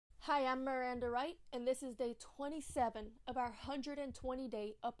Hi, I'm Miranda Wright, and this is day 27 of our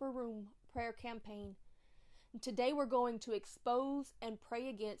 120-day Upper Room prayer campaign. And today we're going to expose and pray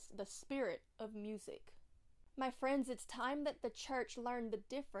against the spirit of music. My friends, it's time that the church learned the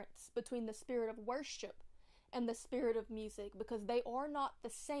difference between the spirit of worship and the spirit of music, because they are not the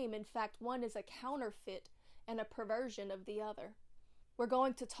same. In fact, one is a counterfeit and a perversion of the other. We're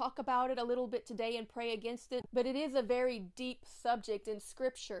going to talk about it a little bit today and pray against it, but it is a very deep subject in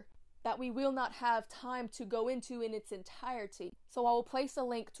Scripture that we will not have time to go into in its entirety. So I will place a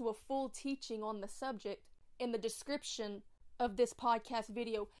link to a full teaching on the subject in the description of this podcast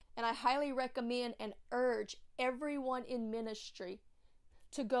video, and I highly recommend and urge everyone in ministry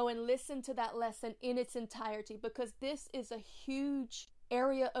to go and listen to that lesson in its entirety, because this is a huge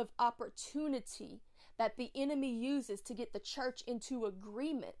area of opportunity that the enemy uses to get the church into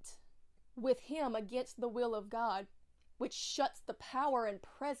agreement with him against the will of God, which shuts the power and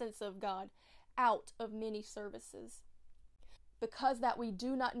presence of God out of many services. Because that we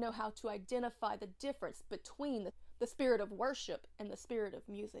do not know how to identify the difference between the spirit of worship and the spirit of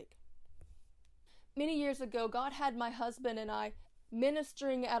music. Many years ago, God had my husband and I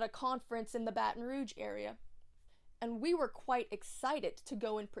ministering at a conference in the Baton Rouge area, and we were quite excited to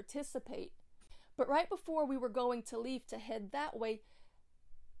go and participate. But right before we were going to leave to head that way,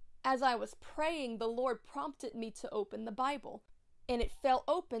 as I was praying, the Lord prompted me to open the Bible, and it fell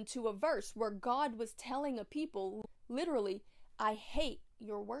open to a verse where God was telling a people, literally, I hate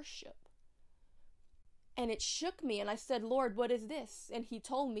your worship. And it shook me, and I said, Lord, what is this? And he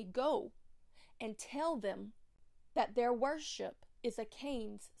told me, go and tell them that their worship is a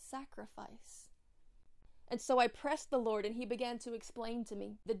Cain's sacrifice. And so I pressed the Lord, and he began to explain to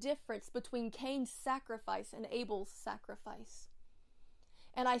me the difference between Cain's sacrifice and Abel's sacrifice.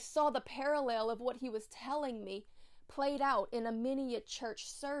 And I saw the parallel of what he was telling me played out in a many a church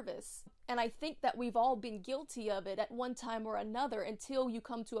service. And I think that we've all been guilty of it at one time or another until you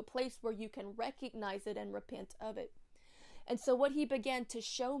come to a place where you can recognize it and repent of it. And so what he began to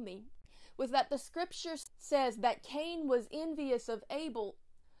show me was that the scripture says that Cain was envious of Abel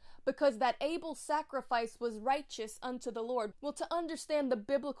because that Abel's sacrifice was righteous unto the Lord. Well, to understand the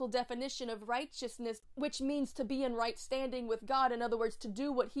biblical definition of righteousness, which means to be in right standing with God, in other words, to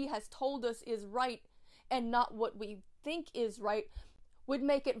do what he has told us is right and not what we think is right, would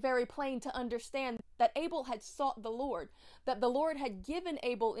make it very plain to understand that Abel had sought the Lord, that the Lord had given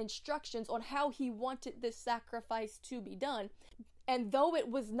Abel instructions on how he wanted this sacrifice to be done. And though it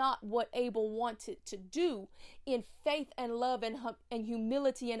was not what Abel wanted to do, in faith and love and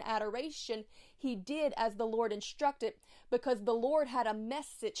humility and adoration, he did as the Lord instructed, because the Lord had a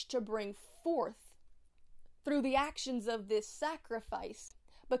message to bring forth through the actions of this sacrifice.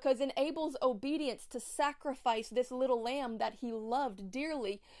 Because in Abel's obedience to sacrifice this little lamb that he loved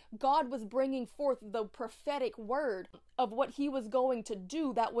dearly, God was bringing forth the prophetic word of what he was going to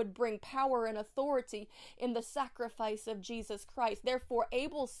do that would bring power and authority in the sacrifice of Jesus Christ. Therefore,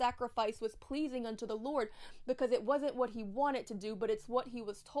 Abel's sacrifice was pleasing unto the Lord because it wasn't what he wanted to do, but it's what he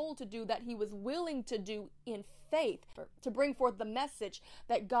was told to do, that he was willing to do in faith to bring forth the message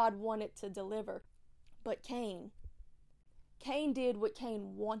that God wanted to deliver. But Cain did what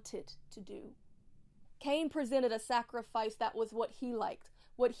Cain wanted to do. Cain presented a sacrifice that was what he liked,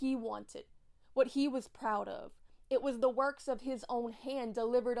 what he wanted, what he was proud of. It was the works of his own hand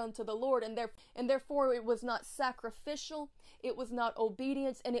delivered unto the Lord, and therefore it was not sacrificial, it was not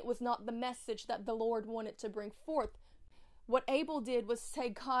obedience, and it was not the message that the Lord wanted to bring forth. What Abel did was say,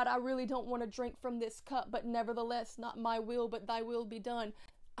 God, I really don't want to drink from this cup, but nevertheless, not my will, but thy will be done.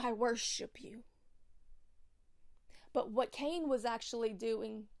 I worship you. But what Cain was actually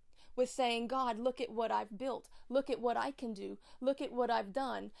doing was saying, God, look at what I've built. Look at what I can do. Look at what I've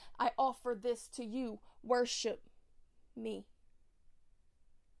done. I offer this to you. Worship me.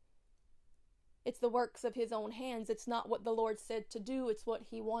 It's the works of his own hands. It's not what the Lord said to do. It's what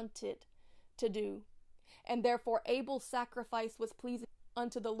he wanted to do. And therefore Abel's sacrifice was pleasing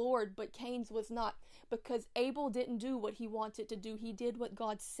unto the Lord, but Cain's was not, because Abel didn't do what he wanted to do. He did what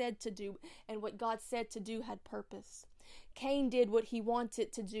God said to do, and what God said to do had purpose. Cain did what he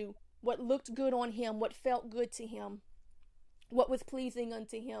wanted to do, what looked good on him, what felt good to him, what was pleasing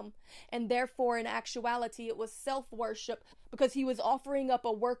unto him, and therefore in actuality it was self-worship, because he was offering up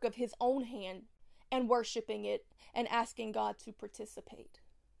a work of his own hand and worshiping it and asking God to participate.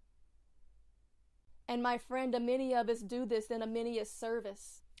 And my friend, many of us do this in many a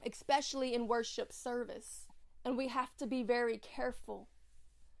service, especially in worship service. And we have to be very careful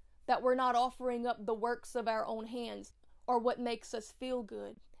that we're not offering up the works of our own hands or what makes us feel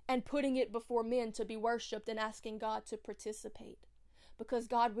good and putting it before men to be worshipped and asking God to participate. because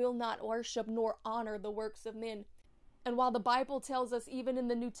God will not worship nor honor the works of men. And while the Bible tells us, even in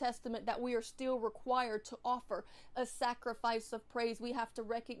the New Testament, that we are still required to offer a sacrifice of praise, we have to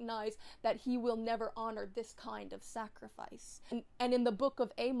recognize that He will never honor this kind of sacrifice. And in the book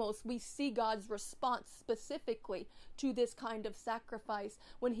of Amos, we see God's response specifically to this kind of sacrifice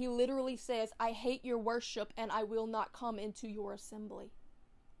when He literally says, I hate your worship and I will not come into your assembly.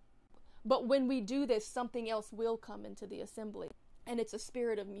 But when we do this, something else will come into the assembly, and it's a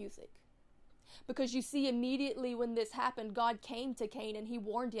spirit of music. Because you see, immediately when this happened, God came to Cain and He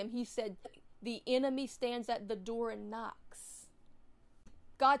warned him. He said, the enemy stands at the door and knocks.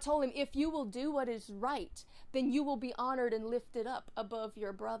 God told him, if you will do what is right, then you will be honored and lifted up above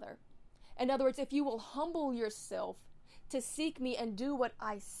your brother. In other words, if you will humble yourself to seek me and do what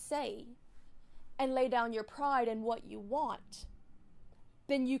I say and lay down your pride and what you want,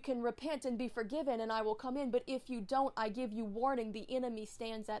 then you can repent and be forgiven and I will come in. But if you don't, I give you warning, the enemy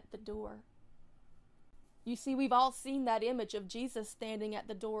stands at the door. You see, we've all seen that image of Jesus standing at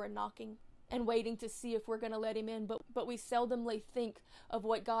the door and knocking and waiting to see if we're going to let Him in. But we seldomly think of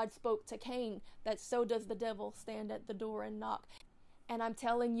what God spoke to Cain, that so does the devil stand at the door and knock. And I'm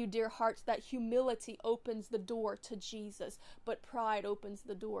telling you, dear hearts, that humility opens the door to Jesus, but pride opens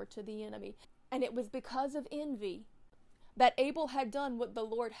the door to the enemy. And it was because of envy that Abel had done what the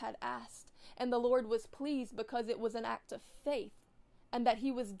Lord had asked. And the Lord was pleased because it was an act of faith. And that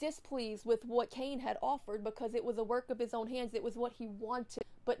He was displeased with what Cain had offered because it was a work of his own hands. It was what he wanted,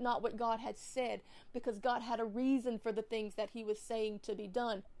 but not what God had said, because God had a reason for the things that He was saying to be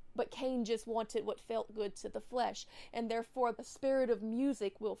done. But Cain just wanted what felt good to the flesh. And therefore, the spirit of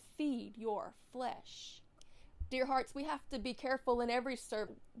music will feed your flesh. Dear hearts, we have to be careful in every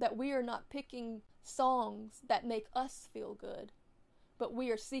service that we are not picking songs that make us feel good, but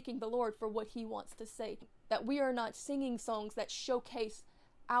we are seeking the Lord for what He wants to say. That we are not singing songs that showcase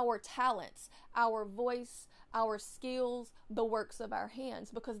our talents, our voice, our skills, the works of our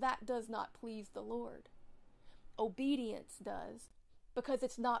hands, because that does not please the Lord. Obedience does, because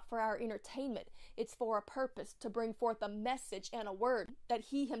it's not for our entertainment. It's for a purpose, to bring forth a message and a word that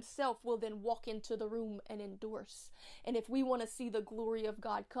He Himself will then walk into the room and endorse. And if we want to see the glory of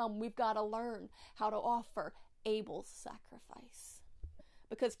God come, we've got to learn how to offer Abel's sacrifice.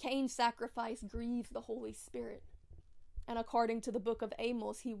 Because Cain's sacrifice grieves the Holy Spirit. And according to the book of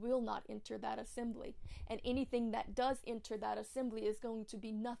Amos, he will not enter that assembly. And anything that does enter that assembly is going to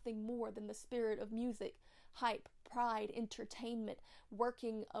be nothing more than the spirit of music, hype, pride, entertainment,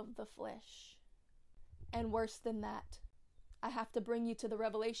 working of the flesh. And worse than that, I have to bring you to the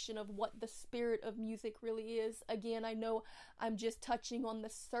revelation of what the spirit of music really is. Again, I know I'm just touching on the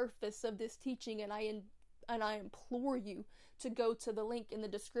surface of this teaching, and I implore you to go to the link in the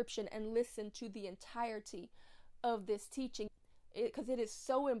description and listen to the entirety of this teaching, because it is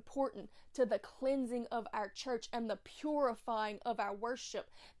so important to the cleansing of our church and the purifying of our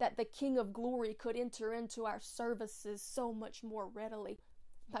worship, that the King of Glory could enter into our services so much more readily.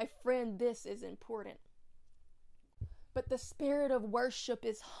 My friend, this is important. But the spirit of worship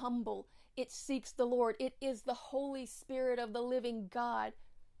is humble. It seeks the Lord. It is the Holy Spirit of the living God,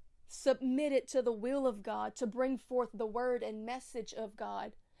 submitted to the will of God to bring forth the word and message of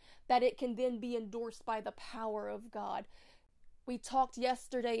God, that it can then be endorsed by the power of God. We talked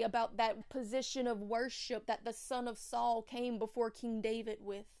yesterday about that position of worship that the son of Saul came before King David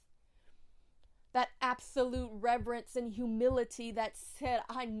with. That absolute reverence and humility that said,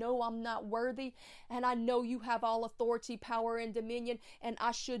 I know I'm not worthy, and I know you have all authority, power, and dominion, and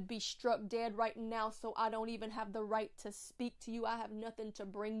I should be struck dead right now, so I don't even have the right to speak to you. I have nothing to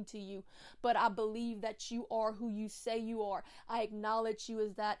bring to you, but I believe that you are who you say you are. I acknowledge you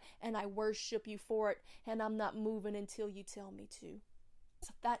as that, and I worship you for it, and I'm not moving until you tell me to.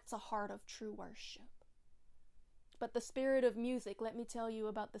 So that's a heart of true worship. But the spirit of music, let me tell you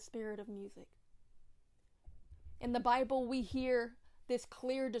about the spirit of music. In the Bible, we hear this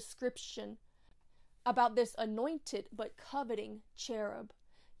clear description about this anointed but coveting cherub.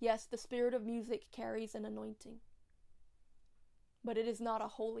 Yes, the spirit of music carries an anointing, but it is not a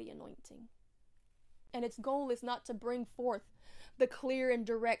holy anointing. And its goal is not to bring forth the clear and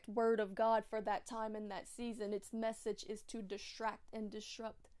direct word of God for that time and that season. Its message is to distract and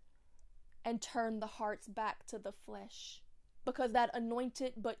disrupt and turn the hearts back to the flesh. Because that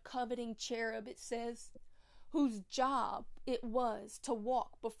anointed but coveting cherub, it says, whose job it was to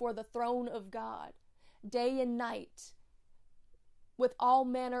walk before the throne of God day and night with all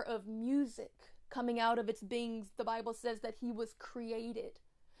manner of music coming out of its beings. The Bible says that he was created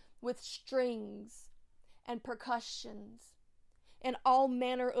with strings and percussions. in all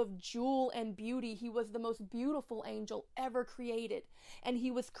manner of jewel and beauty. He was the most beautiful angel ever created. And he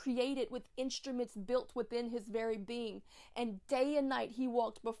was created with instruments built within his very being. And day and night he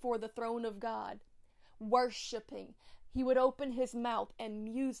walked before the throne of God, worshiping. He would open his mouth and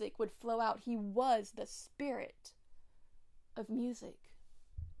music would flow out. He was the spirit of music.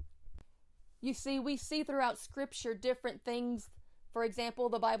 You see, we see throughout Scripture different things. For example,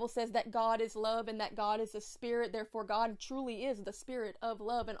 the Bible says that God is love and that God is a spirit. Therefore, God truly is the spirit of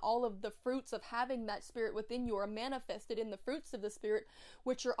love, and all of the fruits of having that spirit within you are manifested in the fruits of the Spirit,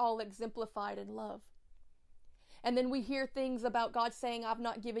 which are all exemplified in love. And then we hear things about God saying, I've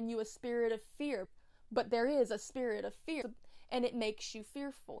not given you a spirit of fear, but there is a spirit of fear, and it makes you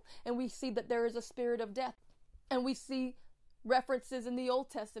fearful. And we see that there is a spirit of death, and we see references in the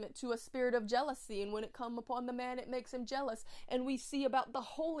Old Testament to a spirit of jealousy, and when it come upon the man, it makes him jealous. And we see about the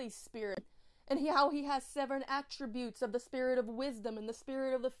Holy Spirit and how he has 7 attributes of the spirit of wisdom and the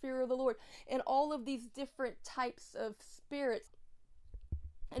spirit of the fear of the Lord, and all of these different types of spirits.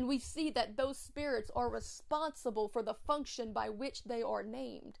 And we see that those spirits are responsible for the function by which they are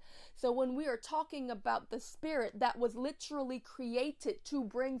named. So when we are talking about the spirit that was literally created to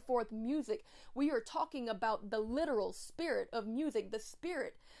bring forth music, we are talking about the literal spirit of music, the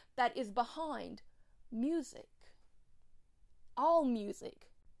spirit that is behind music. All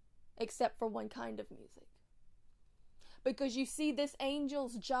music, except for one kind of music. Because you see, this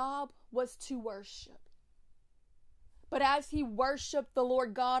angel's job was to worship. But as he worshiped the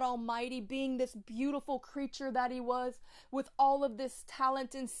Lord God Almighty, being this beautiful creature that he was, with all of this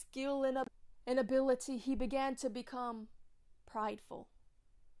talent and skill and ability, he began to become prideful.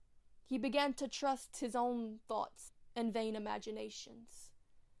 He began to trust his own thoughts and vain imaginations.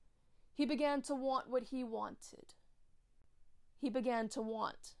 He began to want what he wanted. He began to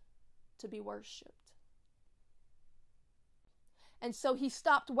want to be worshipped. And so he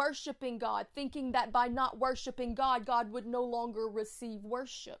stopped worshiping God, thinking that by not worshiping God, God would no longer receive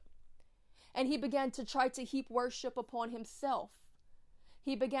worship. And he began to try to heap worship upon himself.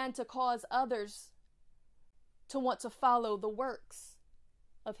 He began to cause others to want to follow the works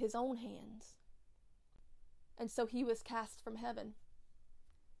of his own hands. And so he was cast from heaven.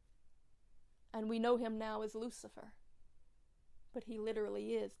 And we know him now as Lucifer. But he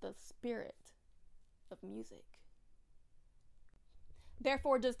literally is the spirit of music.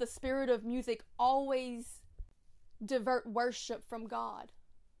 Therefore, does the spirit of music always divert worship from God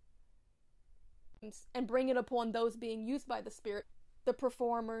and bring it upon those being used by the Spirit, the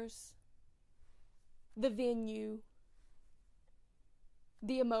performers, the venue,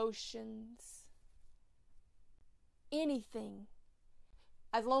 the emotions, anything,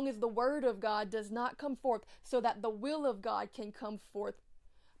 as long as the word of God does not come forth, so that the will of God can come forth,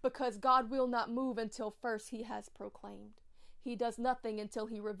 because God will not move until first he has proclaimed. He does nothing until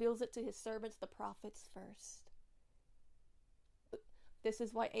he reveals it to his servants, the prophets, first. This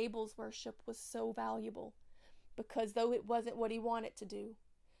is why Abel's worship was so valuable, because though it wasn't what he wanted to do,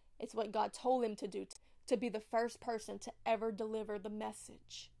 it's what God told him to do, to be the first person to ever deliver the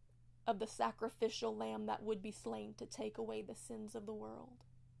message of the sacrificial lamb that would be slain to take away the sins of the world.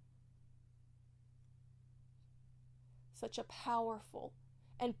 Such a powerful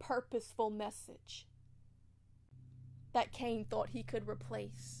and purposeful message that Cain thought he could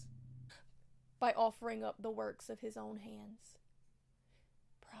replace by offering up the works of his own hands.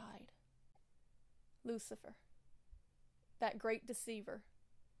 Pride. Lucifer, that great deceiver,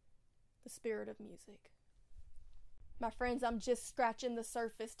 the spirit of music. My friends, I'm just scratching the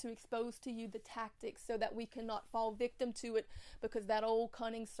surface to expose to you the tactics so that we cannot fall victim to it, because that old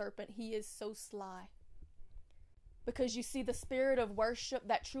cunning serpent, he is so sly. Because you see, the spirit of worship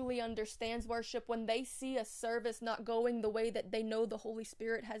that truly understands worship, when they see a service not going the way that they know the Holy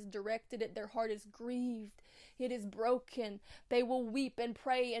Spirit has directed it, their heart is grieved. It is broken. They will weep and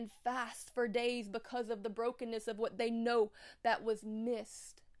pray and fast for days because of the brokenness of what they know that was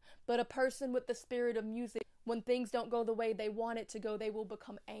missed. But a person with the spirit of music, when things don't go the way they want it to go, they will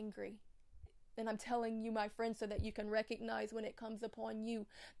become angry. And I'm telling you, my friends, so that you can recognize when it comes upon you,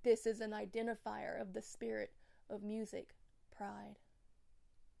 this is an identifier of the spirit of music, pride.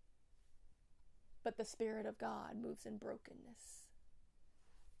 But the Spirit of God moves in brokenness.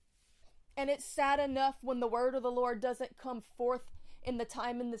 And it's sad enough when the word of the Lord doesn't come forth in the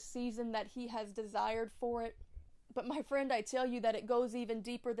time and the season that he has desired for it. But my friend, I tell you that it goes even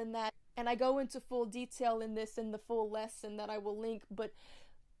deeper than that. And I go into full detail in this in the full lesson that I will link. But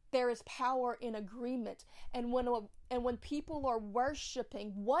There is power in agreement. And when people are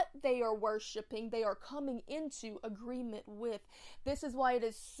worshiping what they are worshiping, they are coming into agreement with. This is why it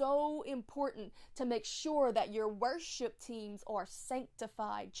is so important to make sure that your worship teams are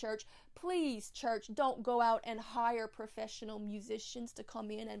sanctified, church. Please, church, don't go out and hire professional musicians to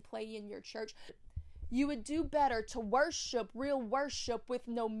come in and play in your church. You would do better to worship real worship with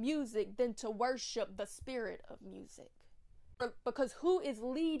no music than to worship the spirit of music. Because who is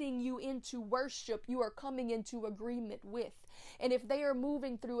leading you into worship, you are coming into agreement with. And if they are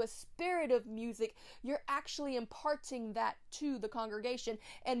moving through a spirit of music, you're actually imparting that to the congregation.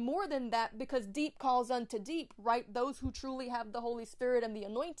 And more than that, because deep calls unto deep, right? Those who truly have the Holy Spirit and the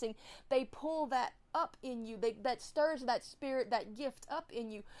anointing, they pull that up in you. That stirs that spirit, that gift up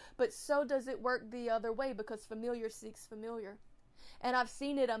in you. But so does it work the other way, because familiar seeks familiar. And I've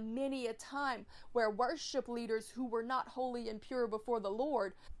seen it many a time where worship leaders who were not holy and pure before the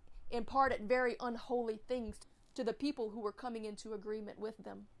Lord imparted very unholy things to the people who were coming into agreement with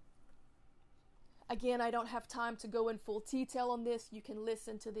them. Again, I don't have time to go in full detail on this. You can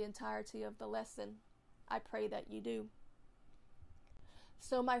listen to the entirety of the lesson. I pray that you do.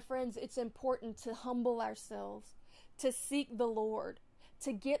 So, my friends, it's important to humble ourselves, to seek the Lord,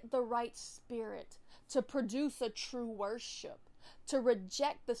 to get the right spirit, to produce a true worship, to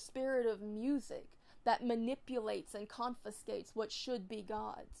reject the spirit of music that manipulates and confiscates what should be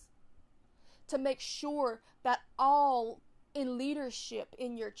God's. To make sure that all in leadership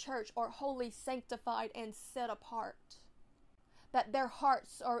in your church are wholly sanctified and set apart. That their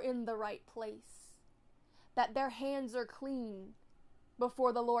hearts are in the right place. That their hands are clean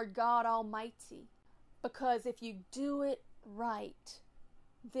before the Lord God Almighty. Because if you do it right,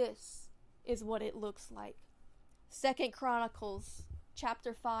 this is what it looks like. 2 Chronicles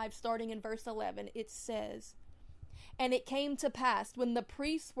chapter 5, starting in verse 11, it says, "And it came to pass, when the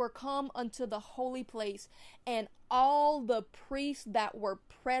priests were come unto the holy place, and all the priests that were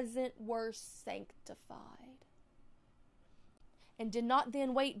present were sanctified, and did not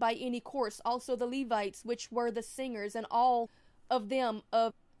then wait by any course, also the Levites, which were the singers, and all of them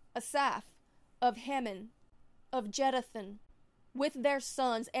of Asaph, of Heman, of Jeduthun, with their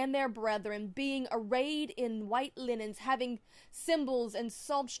sons and their brethren, being arrayed in white linens, having cymbals and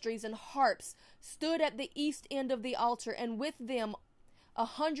psalteries and harps, stood at the east end of the altar, and with them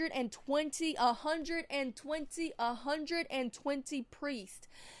 120 priests,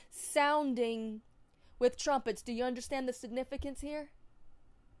 sounding with trumpets." Do you understand the significance here?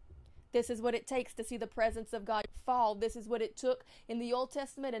 This is what it takes to see the presence of God fall. This is what it took in the Old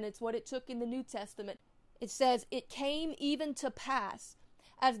Testament, and it's what it took in the New Testament. It says, "It came even to pass,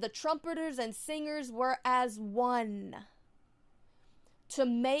 as the trumpeters and singers were as one, to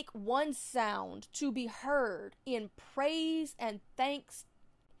make one sound to be heard in praise and thanking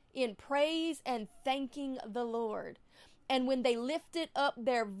the Lord. And when they lifted up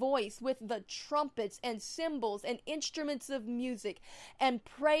their voice with the trumpets and cymbals and instruments of music, and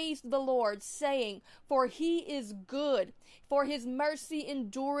praised the Lord, saying, For he is good, for his mercy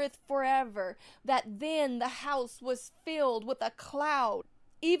endureth forever, that then the house was filled with a cloud,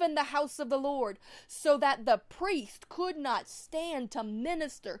 even the house of the Lord, so that the priest could not stand to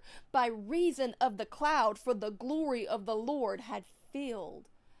minister by reason of the cloud, for the glory of the Lord had filled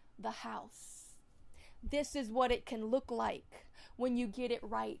the house." This is what it can look like when you get it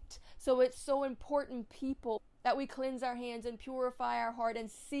right. So it's so important, people, that we cleanse our hands and purify our heart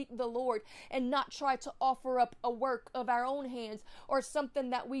and seek the Lord, and not try to offer up a work of our own hands, or something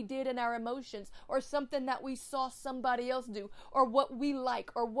that we did in our emotions, or something that we saw somebody else do, or what we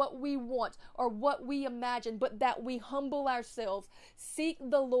like, or what we want, or what we imagine, but that we humble ourselves, seek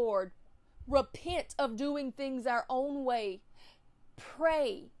the Lord, repent of doing things our own way,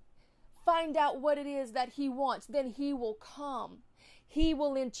 pray, find out what it is that he wants, then he will come. He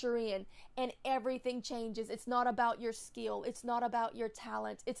will enter in, and everything changes. It's not about your skill. It's not about your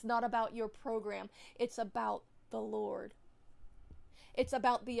talent. It's not about your program. It's about the Lord. It's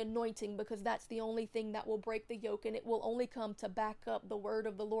about the anointing, because that's the only thing that will break the yoke, and it will only come to back up the word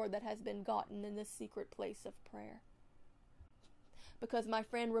of the Lord that has been gotten in the secret place of prayer. Because, my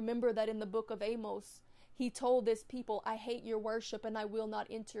friend, remember that in the book of Amos, he told this people, "I hate your worship, and I will not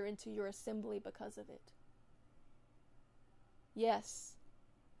enter into your assembly because of it." Yes,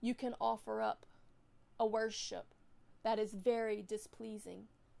 you can offer up a worship that is very displeasing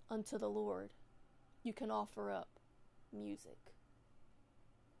unto the Lord. You can offer up music.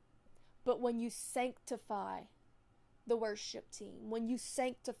 But when you sanctify the worship team, when you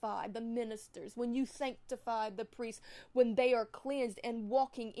sanctify the ministers, when you sanctify the priests, when they are cleansed and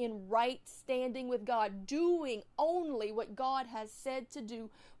walking in right standing with God, doing only what God has said to do,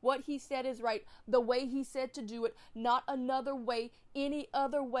 what he said is right, the way he said to do it, not another way. Any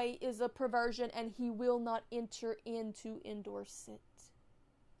other way is a perversion, and he will not enter in to endorse it.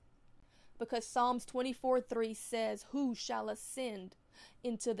 Because Psalms 24:3 says, "Who shall ascend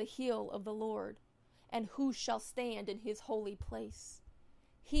into the hill of the Lord? And who shall stand in his holy place?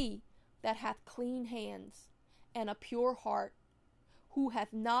 He that hath clean hands and a pure heart, who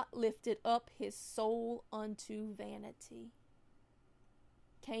hath not lifted up his soul unto vanity."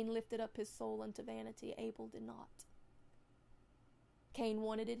 Cain lifted up his soul unto vanity. Abel did not. Cain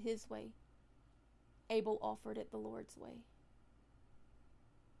wanted it his way. Abel offered it the Lord's way.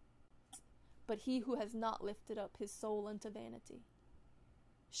 But he who has not lifted up his soul unto vanity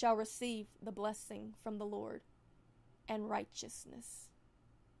shall receive the blessing from the Lord and righteousness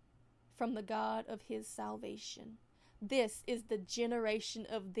from the God of his salvation. This is the generation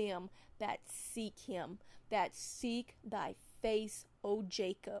of them that seek him, that seek thy face, O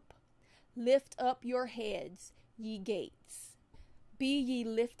Jacob. Lift up your heads, ye gates. Be ye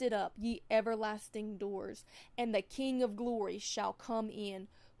lifted up, ye everlasting doors, and the King of glory shall come in.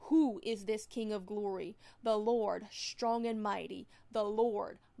 Who is this King of glory? The Lord strong and mighty, the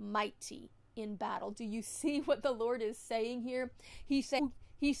Lord mighty in battle. Do you see what the Lord is saying here? He's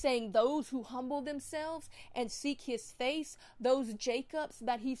saying those who humble themselves and seek his face, those Jacobs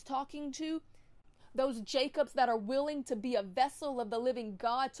that he's talking to, those Jacobs that are willing to be a vessel of the living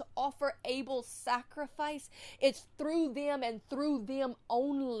God to offer Abel's sacrifice, it's through them and through them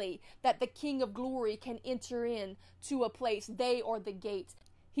only that the King of glory can enter in to a place. They are the gates.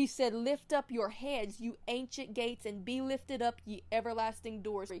 He said, "Lift up your heads, you ancient gates, and be lifted up, ye everlasting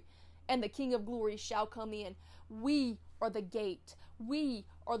doors, and the King of glory shall come in." We are the gate. We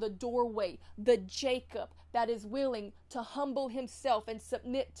are the doorway, the Jacob that is willing to humble himself and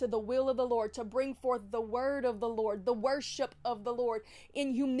submit to the will of the Lord, to bring forth the word of the Lord, the worship of the Lord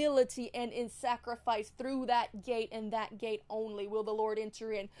in humility and in sacrifice. Through that gate and that gate only will the Lord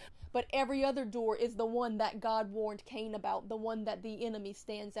enter in. But every other door is the one that God warned Cain about, the one that the enemy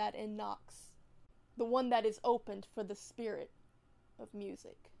stands at and knocks, the one that is opened for the spirit of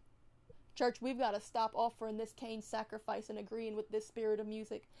music. Church, we've got to stop offering this Cain sacrifice and agreeing with this spirit of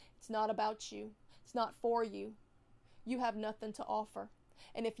music. It's not about you. It's not for you. You have nothing to offer.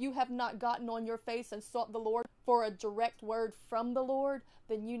 And if you have not gotten on your face and sought the Lord for a direct word from the Lord,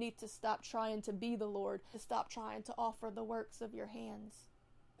 then you need to stop trying to be the Lord, to stop trying to offer the works of your hands,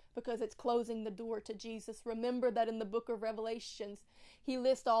 because it's closing the door to Jesus. Remember that in the book of Revelations, he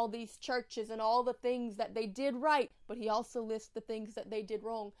lists all these churches and all the things that they did right, but he also lists the things that they did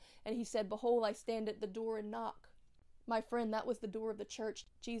wrong. And he said, "Behold, I stand at the door and knock." My friend, that was the door of the church.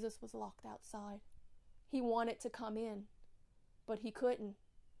 Jesus was locked outside. He wanted to come in, but he couldn't,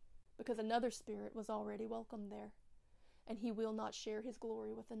 because another spirit was already welcome there, and he will not share his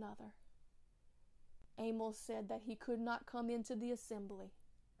glory with another. Amos said that he could not come into the assembly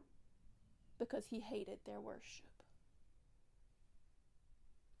because he hated their worship.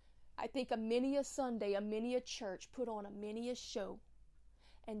 I think a many a Sunday, a many a church put on a many a show,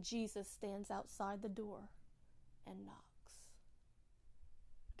 and Jesus stands outside the door and knocks.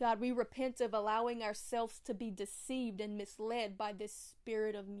 God, we repent of allowing ourselves to be deceived and misled by this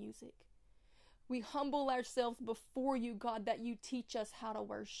spirit of music. We humble ourselves before you, God, that you teach us how to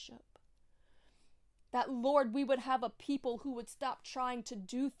worship. That, Lord, we would have a people who would stop trying to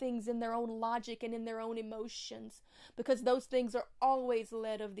do things in their own logic and in their own emotions, because those things are always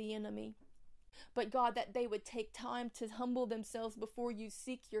led of the enemy. But God, that they would take time to humble themselves before you,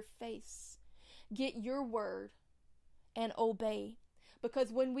 seek your face, get your word, and obey.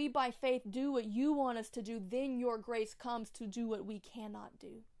 Because when we by faith do what you want us to do, then your grace comes to do what we cannot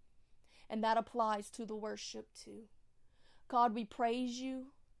do. And that applies to the worship too. God, we praise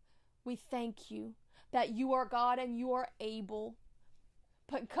you. We thank you that you are God and you are able.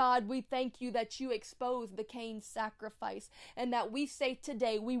 But God, we thank you that you exposed the Cain sacrifice, and that we say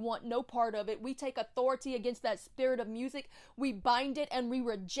today we want no part of it. We take authority against that spirit of music. We bind it and we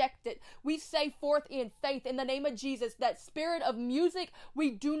reject it. We say forth in faith in the name of Jesus, that spirit of music,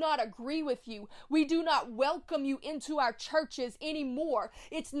 we do not agree with you. We do not welcome you into our churches anymore.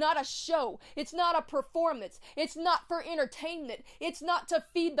 It's not a show. It's not a performance. It's not for entertainment. It's not to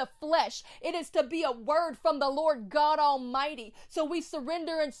feed the flesh. It is to be a word from the Lord God Almighty. So we surrender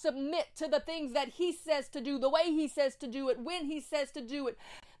surrender and submit to the things that He says to do, the way He says to do it, when He says to do it,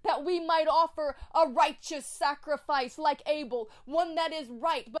 that we might offer a righteous sacrifice like Abel, one that is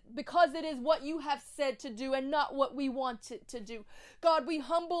right, but because it is what You have said to do and not what we want it to do. God, we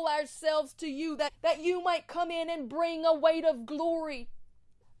humble ourselves to You that You might come in and bring a weight of glory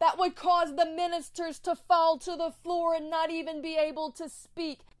that would cause the ministers to fall to the floor and not even be able to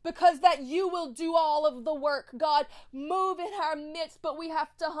speak, because that You will do all of the work. God, move in our midst, but we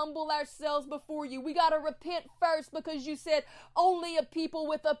have to humble ourselves before You. We got to repent first, because You said only a people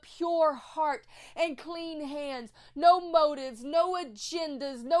with a pure heart and clean hands, no motives, no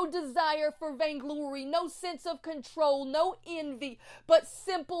agendas, no desire for vainglory, no sense of control, no envy, but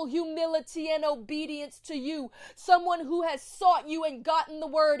simple humility and obedience to You. Someone who has sought You and gotten the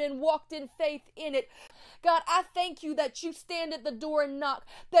word and walked in faith in it. God, I thank You that You stand at the door and knock,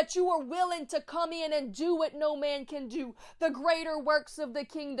 that You are willing to come in and do what no man can do, the greater works of the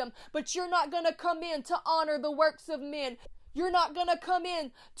kingdom. But You're not going to come in to honor the works of men. You're not going to come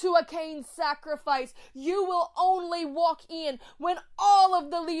in to a Cain sacrifice. You will only walk in when all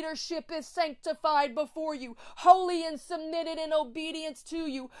of the leadership is sanctified before You, holy and submitted in obedience to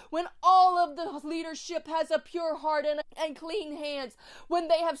You, when all of the leadership has a pure heart and clean hands, when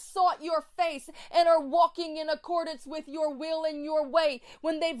they have sought Your face and are walking in accordance with Your will and Your way,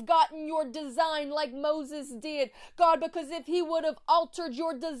 when they've gotten Your design like Moses did. God, because if he would have altered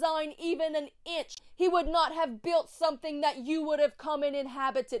Your design even an inch, he would not have built something that You would have come and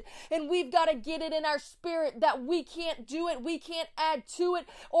inhabited. And we've got to get it in our spirit that we can't do it, we can't add to it,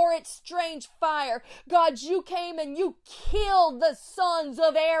 or it's strange fire. God, You came and You killed the sons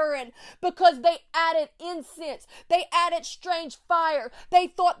of Aaron because they added incense. They added strange fire. They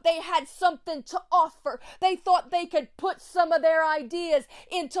thought they had something to offer. They thought they could put some of their ideas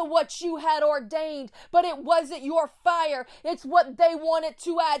into what You had ordained, but it wasn't Your fire. It's what they wanted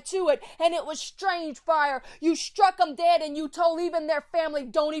to add to it, and it was strange fire. You struck them dead, and You told even their family,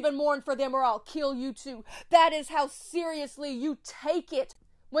 don't even mourn for them or I'll kill you too. That is how seriously You take it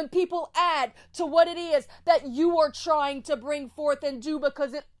when people add to what it is that You are trying to bring forth and do,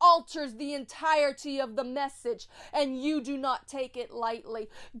 because it alters the entirety of the message, and You do not take it lightly.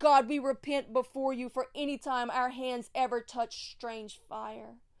 God, we repent before You for any time our hands ever touch strange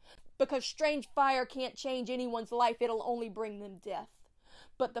fire, because strange fire can't change anyone's life. It'll only bring them death.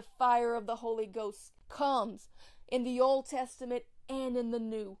 But the fire of the Holy Ghost comes in the Old Testament and in the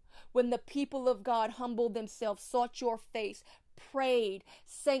New, when the people of God humbled themselves, sought Your face, prayed,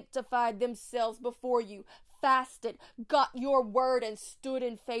 sanctified themselves before You, fasted, got Your word and stood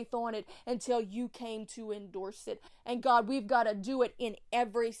in faith on it until You came to endorse it. And God, we've got to do it in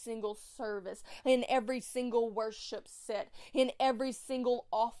every single service, in every single worship set, in every single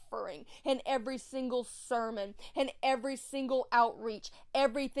offering, in every single sermon, in every single outreach.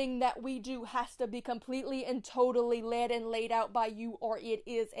 Everything that we do has to be completely and totally led and laid out by You, or it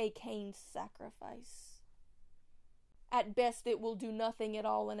is a Cain sacrifice. At best, it will do nothing at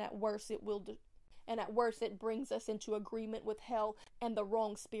all, and at worst, it will do. And at worst, it brings us into agreement with hell and the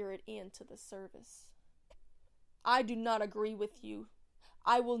wrong spirit into the service. I do not agree with You.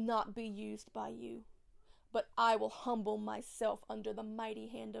 I will not be used by You, but I will humble myself under the mighty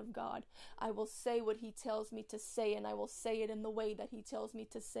hand of God. I will say what He tells me to say, and I will say it in the way that He tells me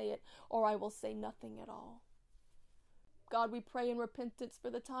to say it, or I will say nothing at all. God, we pray in repentance for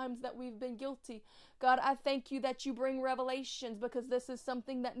the times that we've been guilty. God, I thank You that You bring revelations, because this is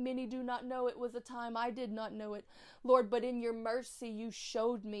something that many do not know. It was a time I did not know it, Lord, but in Your mercy You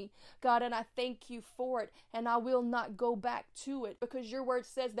showed me, God, and I thank You for it, and I will not go back to it, because Your word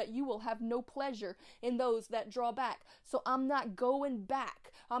says that You will have no pleasure in those that draw back. So I'm not going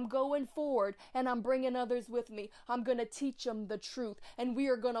back. I'm going forward, and I'm bringing others with me. I'm going to teach them the truth, and we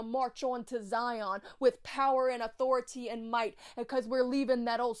are going to march on to Zion with power and authority and might, because we're leaving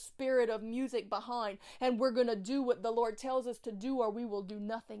that old spirit of music behind, and we're going to do what the Lord tells us to do, or we will do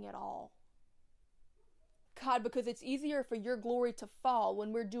nothing at all. God, because it's easier for Your glory to fall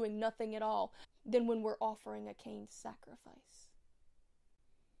when we're doing nothing at all than when we're offering a Cain sacrifice.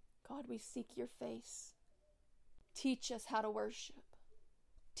 God, we seek Your face. Teach us how to worship.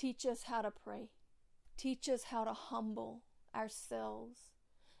 Teach us how to pray. Teach us how to humble ourselves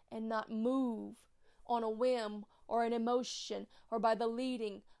and not move on a whim or an emotion or by the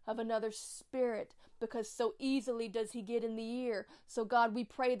leading of another spirit, because so easily does he get in the ear. So God, we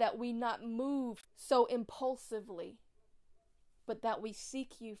pray that we not move so impulsively, but that we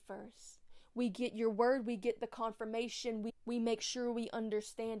seek You first. We get Your word, we get the confirmation, we make sure we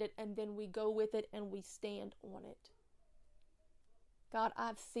understand it, and then we go with it and we stand on it. God,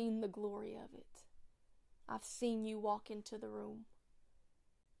 I've seen the glory of it. I've seen You walk into the room.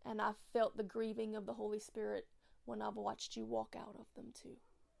 And I've felt the grieving of the Holy Spirit when I've watched you walk out of them too.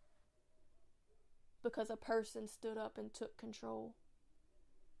 Because a person stood up and took control.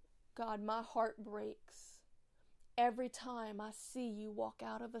 God, my heart breaks every time I see you walk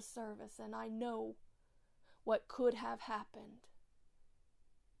out of a service, and I know what could have happened,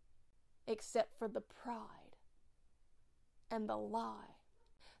 except for the pride and the lie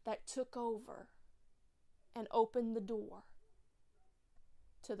that took over and opened the door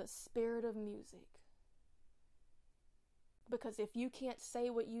to the spirit of music. Because if you can't say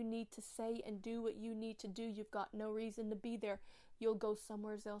what you need to say and do what you need to do, you've got no reason to be there. You'll go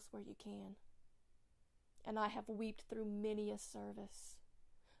somewhere else where you can. And I have wept through many a service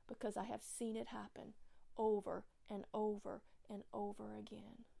because I have seen it happen over and over and over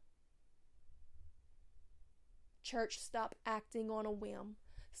again. Church, stop acting on a whim.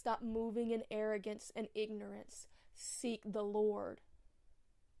 Stop moving in arrogance and ignorance. Seek the Lord.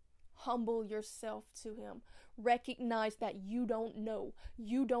 Humble yourself to Him. Recognize that you don't know.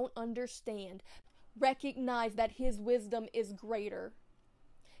 You don't understand. Recognize that His wisdom is greater.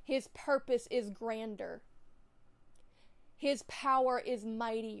 His purpose is grander. His power is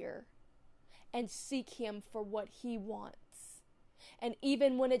mightier. And seek Him for what He wants. And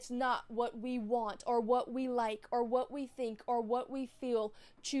even when it's not what we want or what we like or what we think or what we feel,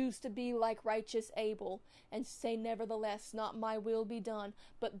 choose to be like righteous Abel and say, nevertheless, not my will be done,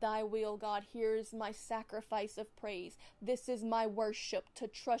 but thy will, God. Here is my sacrifice of praise. This is my worship, to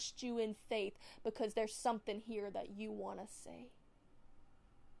trust you in faith, because there's something here that you want to say.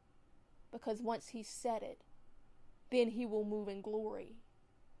 Because once He said it, then He will move in glory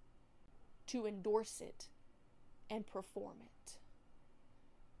to endorse it and perform it.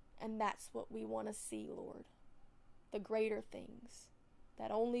 And that's what we want to see, Lord. The greater things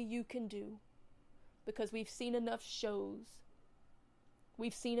that only you can do. Because we've seen enough shows.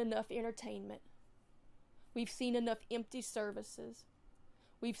 We've seen enough entertainment. We've seen enough empty services.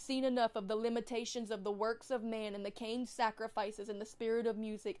 We've seen enough of the limitations of the works of man and the Cain sacrifices and the spirit of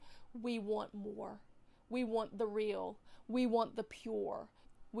music. We want more. We want the real. We want the pure.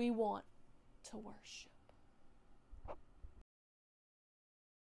 We want to worship.